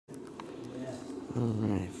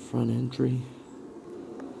Alright, front entry.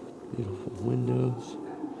 Beautiful windows.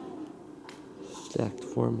 Stacked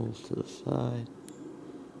formals to the side.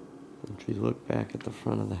 Entry look back at the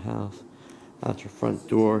front of the house. That's your front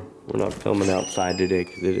door. We're not filming outside today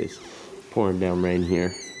because it is pouring down rain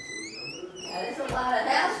here. That's a lot of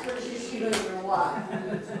house for just you over what?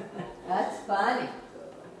 That's funny.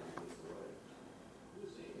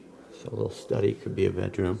 So a little study, could be a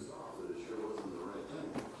bedroom.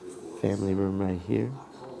 Family room right here.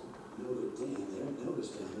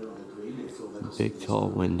 Big tall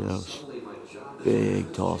windows.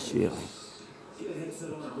 Big tall ceiling.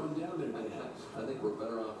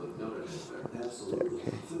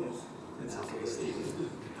 Staircase.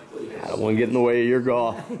 I don't want to get in the way of your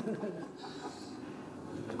golf.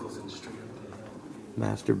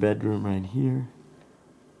 Master bedroom right here.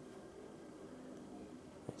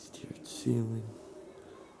 Nice tiered ceiling.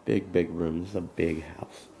 Big room. This is a big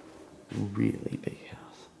house. Really big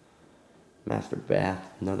house. Master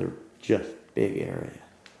bath. Another just big area.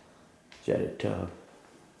 Jetted tub.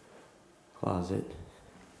 Closet.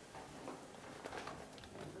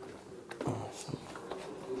 Awesome.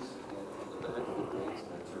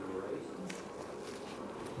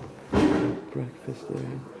 Breakfast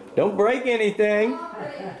area. Don't break anything. I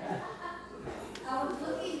was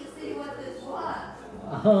looking to see what this was.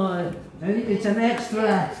 Oh, it's an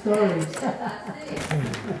extra storage.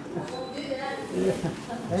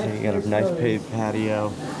 So you got a nice paved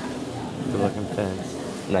patio. Good looking fence.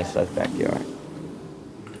 Nice sized backyard.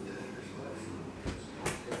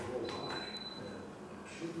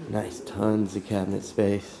 Nice, tons of cabinet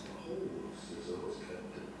space.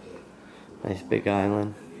 Nice big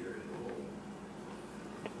island.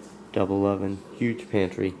 Double oven, huge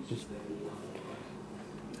pantry.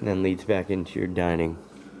 And then leads back into your dining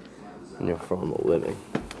and your formal living.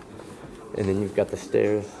 And then you've got the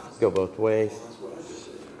stairs, go both ways.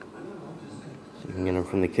 So you can get them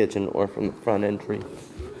from the kitchen or from the front entry.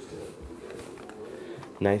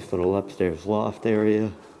 Nice little upstairs loft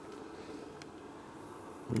area.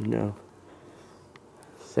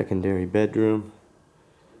 Secondary bedroom.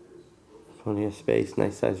 Plenty of space,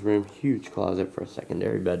 nice size room, huge closet for a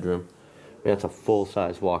secondary bedroom. That's a full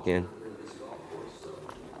size walk-in.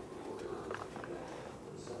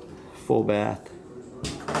 Full bath.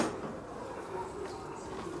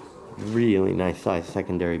 Really nice size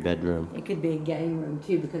secondary bedroom. It could be a game room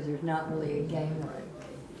too because there's not really a game room.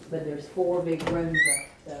 But there's 4 big rooms up,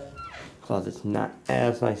 so. Closet's not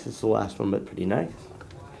as nice as the last one, but pretty nice.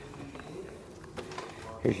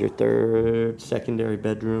 Here's your third secondary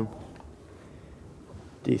bedroom.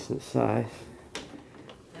 Decent size.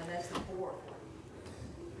 Now that's the 4th.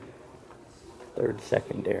 Third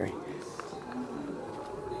secondary.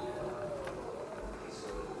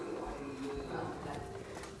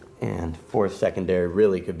 And fourth secondary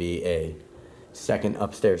really could be a second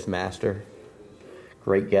upstairs master.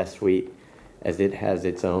 Great guest suite, as it has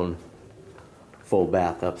its own full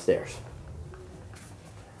bath upstairs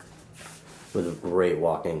with a great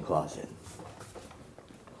walk-in closet.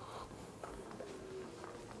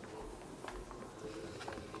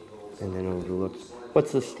 And then overlooks.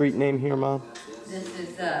 What's the street name here, Mom? This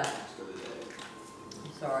is, I'm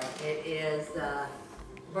sorry, it is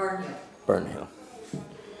Burnhill. Burnhill.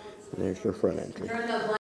 And there's your front entry. Turn those